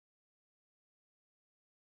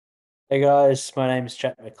Hey guys, my name is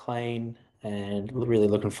Jack McLean and really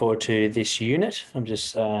looking forward to this unit. I'm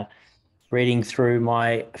just reading through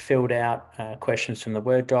my filled out questions from the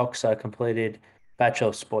Word doc. So I completed Bachelor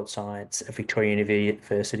of Sports Science at Victoria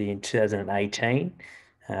University in 2018.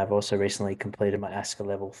 I've also recently completed my ASCA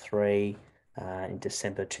Level 3 in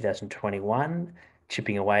December 2021,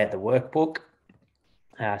 chipping away at the workbook.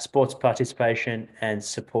 Sports participation and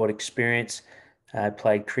support experience. I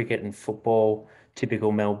played cricket and football,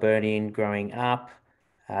 typical Melburnian growing up.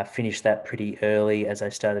 Finished that pretty early as I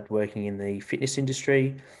started working in the fitness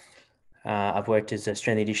industry. I've worked as a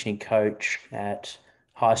strength and conditioning coach at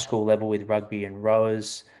high school level with rugby and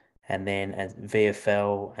rowers, and then at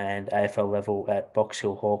VFL and AFL level at Box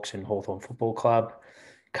Hill Hawks and Hawthorn Football Club.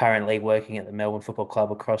 Currently working at the Melbourne Football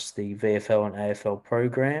Club across the VFL and AFL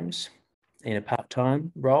programs in a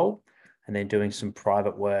part-time role, and then doing some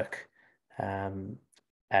private work um,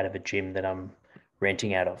 out of a gym that I'm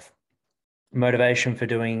renting out of. Motivation for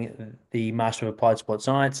doing the Master of Applied Sports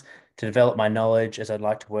Science to develop my knowledge as I'd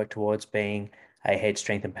like to work towards being a head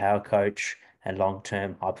strength and power coach and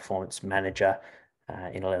long-term high performance manager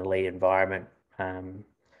in an elite environment.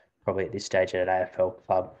 Probably at this stage at an AFL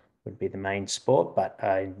club would be the main sport, but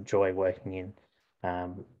I enjoy working in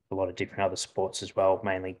a lot of different other sports as well,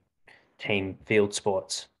 mainly team field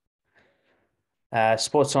sports.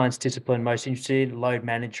 Sports science discipline most interested, load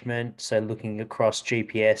management. So looking across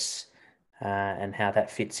GPS and how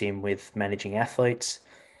that fits in with managing athletes.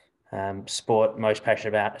 Sport most passionate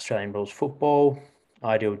about Australian rules football.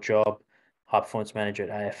 Ideal job, high performance manager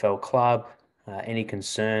at AFL club. Any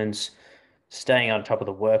concerns? Staying on top of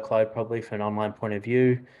the workload probably from an online point of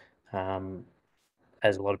view. Um,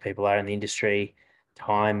 as a lot of people are in the industry,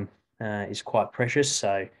 time is quite precious.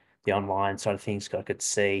 So the online side of things I could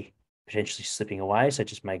see potentially slipping away. So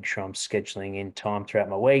just making sure I'm scheduling in time throughout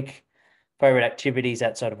my week. Favorite activities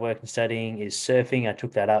outside of work and studying is surfing. I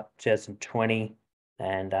took that up 2020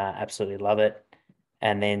 and absolutely love it.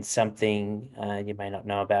 And then something you may not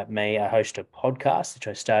know about me, I host a podcast, which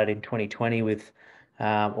I started in 2020 with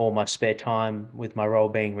all my spare time with my role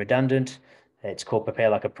being redundant. It's called Prepare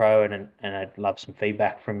Like a Pro, and I'd love some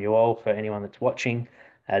feedback from you all for anyone that's watching,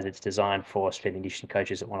 as it's designed for strength and conditioning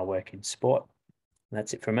coaches that want to work in sport. And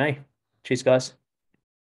that's it from me. Cheers, guys.